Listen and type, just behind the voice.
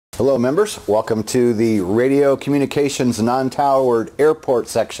Hello members, welcome to the Radio Communications Non-Towered Airport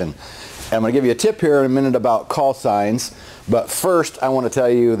section. And I'm going to give you a tip here in a minute about call signs, but first I want to tell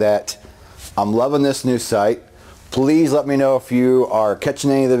you that I'm loving this new site. Please let me know if you are catching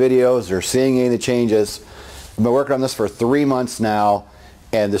any of the videos or seeing any of the changes. I've been working on this for 3 months now,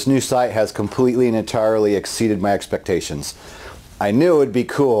 and this new site has completely and entirely exceeded my expectations. I knew it would be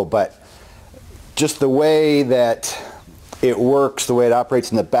cool, but just the way that it works, the way it operates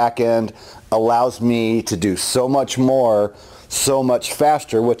in the back end, allows me to do so much more, so much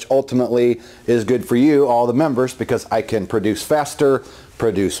faster, which ultimately is good for you, all the members, because I can produce faster,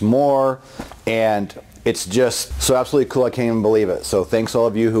 produce more, and it's just so absolutely cool I can't even believe it. So thanks all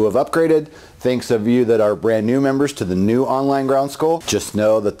of you who have upgraded. Thanks of you that are brand new members to the new online ground school. Just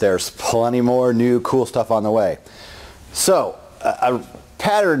know that there's plenty more new cool stuff on the way. So a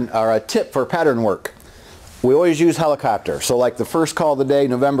pattern or a tip for pattern work. We always use helicopter. So like the first call of the day,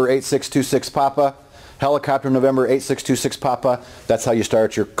 November 8626 Papa, helicopter November 8626 Papa, that's how you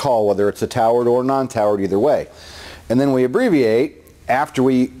start your call, whether it's a towered or non-towered, either way. And then we abbreviate. After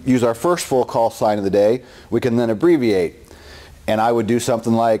we use our first full call sign of the day, we can then abbreviate. And I would do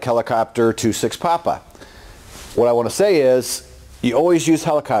something like helicopter 26 Papa. What I want to say is, you always use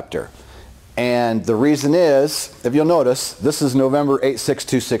helicopter. And the reason is, if you'll notice, this is November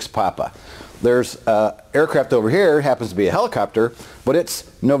 8626 Papa. There's an aircraft over here, happens to be a helicopter, but it's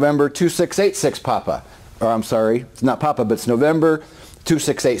November 2686 Papa. Or I'm sorry, it's not Papa, but it's November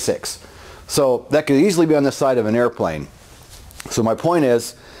 2686. So that could easily be on the side of an airplane. So my point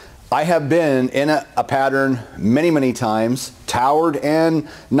is, I have been in a pattern many times, towered and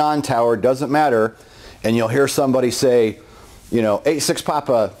non-towered, doesn't matter, and you'll hear somebody say, you know, 86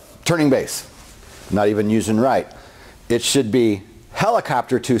 Papa, turning base. Not even using right. It should be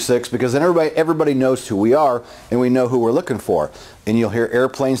helicopter 26, because then everybody knows who we are and we know who we're looking for. And you'll hear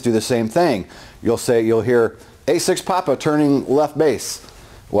airplanes do the same thing. You'll hear 86 Papa turning left base.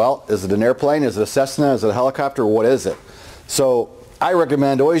 Well, is it an airplane? Is it a Cessna? Is it a helicopter? What is it? So I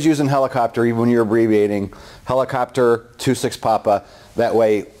recommend always using helicopter, even when you're abbreviating, helicopter 26 Papa. That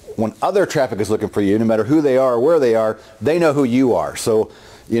way, when other traffic is looking for you, no matter who they are or where they are, they know who you are. So,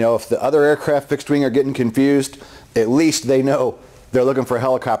 you know, if the other aircraft fixed wing are getting confused, at least they know they're looking for a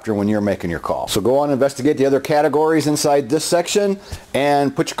helicopter when you're making your call. So go on and investigate the other categories inside this section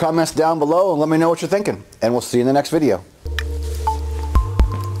and put your comments down below and let me know what you're thinking. And we'll see you in the next video.